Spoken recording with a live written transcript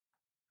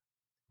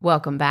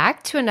Welcome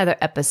back to another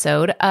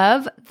episode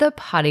of the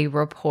Potty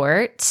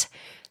Report.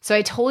 So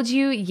I told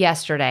you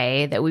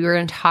yesterday that we were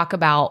going to talk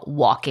about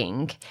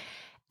walking.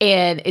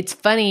 And it's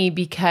funny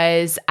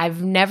because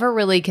I've never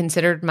really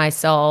considered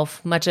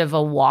myself much of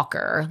a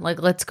walker.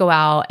 Like, let's go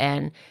out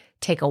and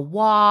take a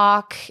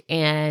walk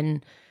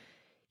and,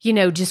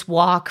 just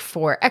walk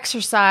for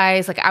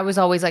exercise. Like, I was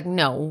always like,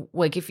 no,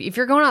 like if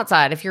you're going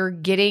outside, if you're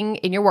getting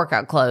in your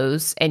workout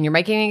clothes and you're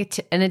making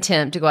an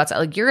attempt to go outside,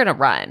 like you're going to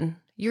run.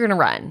 You're going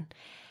to run.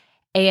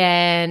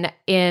 And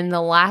in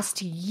the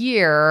last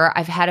year,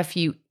 I've had a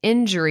few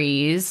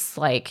injuries.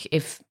 Like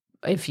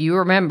if you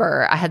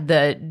remember, I had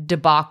the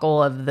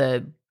debacle of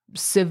the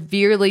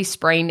severely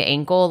sprained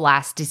ankle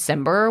last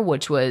December,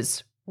 which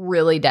was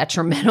really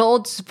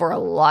detrimental for a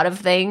lot of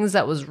things.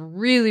 That was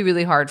really,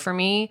 really hard for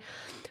me.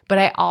 But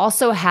I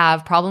also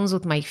have problems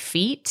with my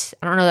feet.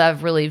 I don't know that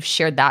I've really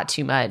shared that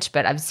too much,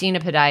 but I've seen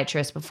a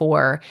podiatrist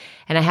before,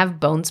 and I have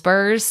bone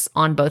spurs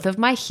on both of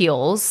my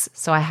heels.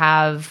 So I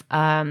have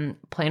plantar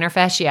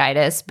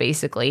fasciitis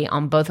basically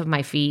on both of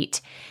my feet.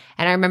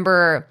 And I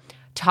remember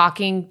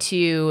talking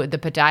to the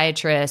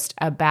podiatrist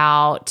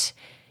about,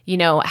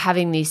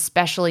 having these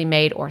specially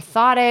made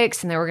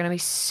orthotics, and they were going to be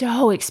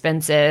so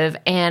expensive.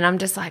 And I'm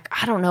just like,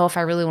 I don't know if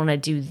I really want to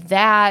do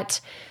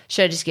that.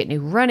 Should I just get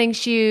new running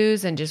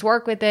shoes and just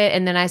work with it?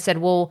 And then I said,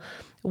 well,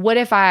 what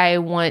if I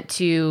want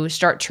to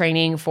start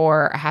training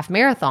for a half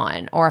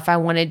marathon, or if I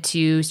wanted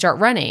to start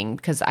running?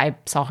 Because I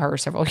saw her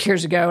several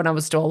years ago and I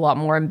was still a lot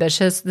more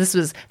ambitious. This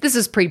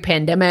is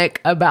pre-pandemic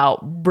about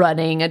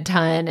running a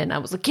ton. And I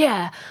was like,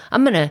 yeah,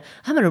 I'm going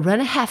to run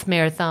a half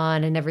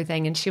marathon and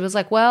everything. And she was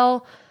like,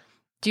 well,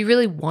 do you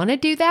really want to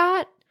do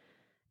that?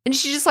 And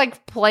she just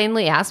like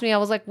plainly asked me. I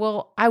was like,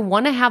 well, I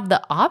want to have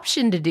the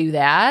option to do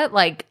that.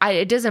 Like,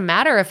 it doesn't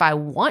matter if I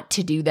want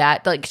to do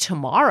that like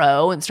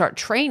tomorrow and start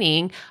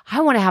training.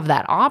 I want to have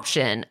that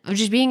option of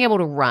just being able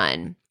to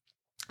run.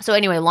 So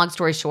anyway, long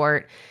story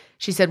short,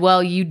 she said,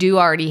 well, you do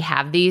already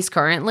have these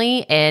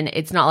currently, and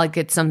it's not like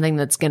it's something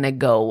that's going to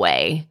go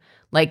away.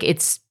 Like,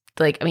 it's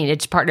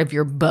part of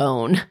your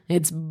bone.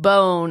 It's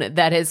bone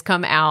that has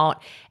come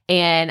out.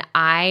 And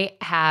I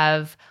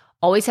have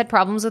always had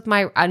problems with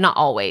my, not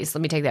always,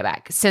 let me take that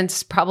back.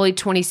 Since probably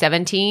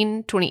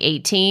 2017,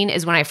 2018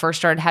 is when I first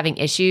started having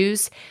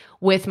issues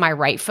with my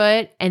right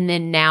foot. And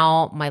then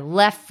now my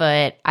left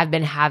foot, I've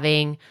been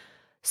having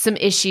some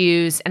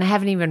issues, and I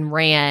haven't even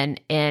ran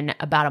in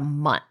about a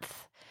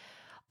month.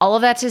 All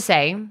of that to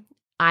say,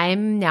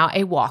 I'm now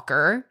a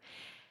walker,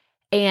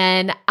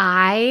 and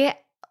I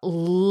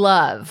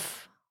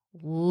love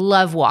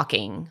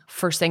walking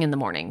first thing in the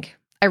morning.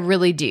 I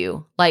really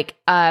do. Like,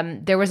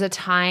 there was a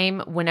time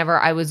whenever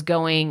I was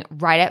going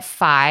right at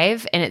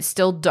 5, and it's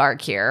still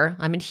dark here.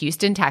 I'm in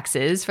Houston,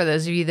 Texas, for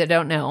those of you that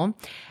don't know.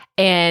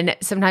 And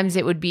sometimes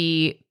it would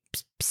be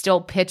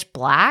still pitch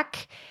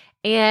black.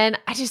 And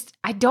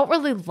I don't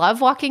really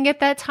love walking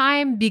at that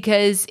time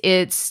because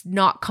it's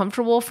not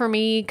comfortable for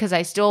me, because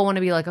I still want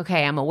to be like,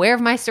 okay, I'm aware of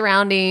my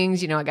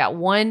surroundings. I got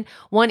one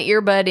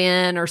earbud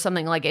in or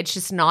something. Like, it's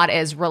just not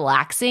as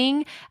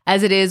relaxing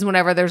as it is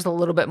whenever there's a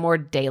little bit more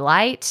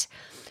daylight.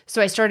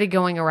 So I started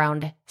going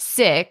around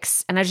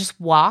 6, and I just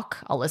walk.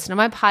 I'll listen to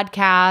my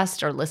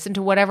podcast or listen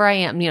to whatever I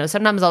am.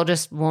 Sometimes I'll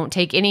just won't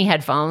take any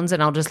headphones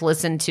and I'll just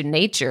listen to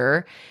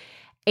nature.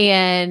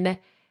 And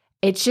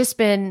it's just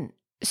been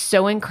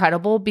so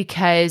incredible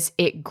because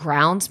it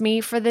grounds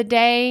me for the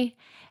day,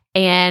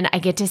 and I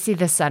get to see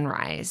the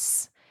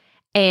sunrise.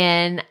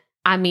 And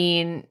I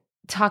mean,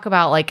 talk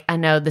about like, I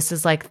know this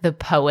is like the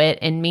poet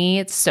in me.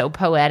 It's so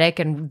poetic,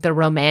 and the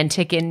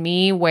romantic in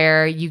me,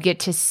 where you get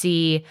to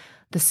see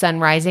the sun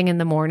rising in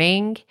the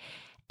morning,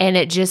 and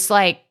it just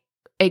like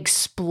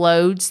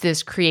explodes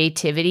this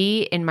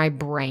creativity in my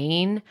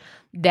brain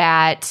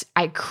that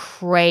I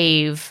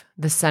crave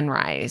the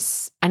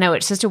sunrise. I know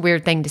it's just a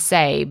weird thing to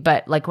say,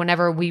 but like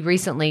whenever we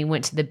recently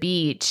went to the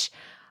beach,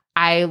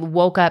 I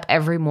woke up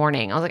every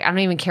morning. I was like, I don't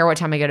even care what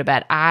time I go to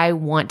bed. I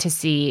want to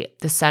see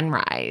the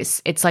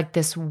sunrise. It's like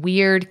this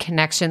weird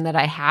connection that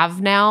I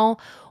have now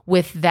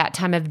with that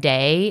time of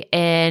day.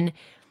 And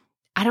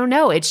I don't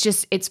know,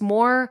 it's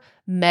more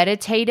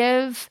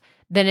meditative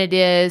than it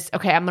is,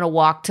 okay, I'm going to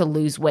walk to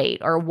lose weight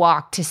or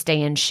walk to stay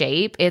in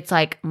shape. It's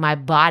like my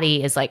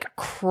body is like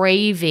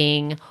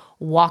craving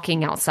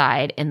walking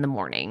outside in the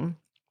morning.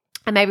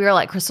 And maybe you're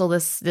like, Crystal,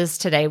 this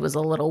today was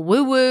a little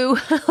woo-woo,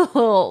 a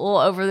little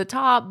over the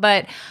top,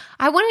 but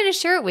I wanted to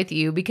share it with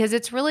you because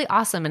it's really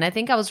awesome. And I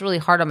think I was really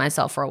hard on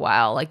myself for a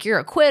while. Like, you're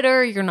a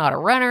quitter, you're not a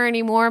runner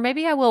anymore.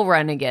 Maybe I will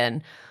run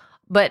again.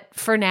 But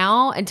for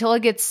now, until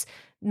it gets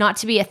not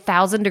to be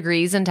 1,000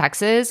 degrees in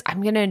Texas,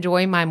 I'm going to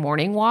enjoy my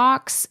morning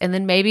walks. And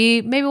then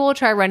maybe we'll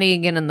try running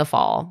again in the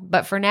fall.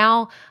 But for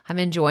now, I'm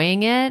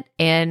enjoying it.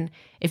 And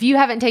if you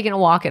haven't taken a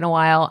walk in a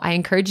while, I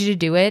encourage you to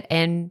do it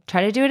and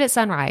try to do it at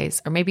sunrise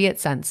or maybe at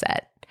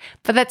sunset.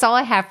 But that's all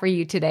I have for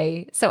you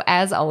today. So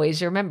as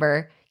always,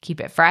 remember,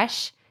 keep it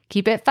fresh,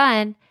 keep it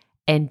fun,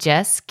 and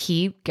just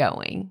keep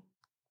going.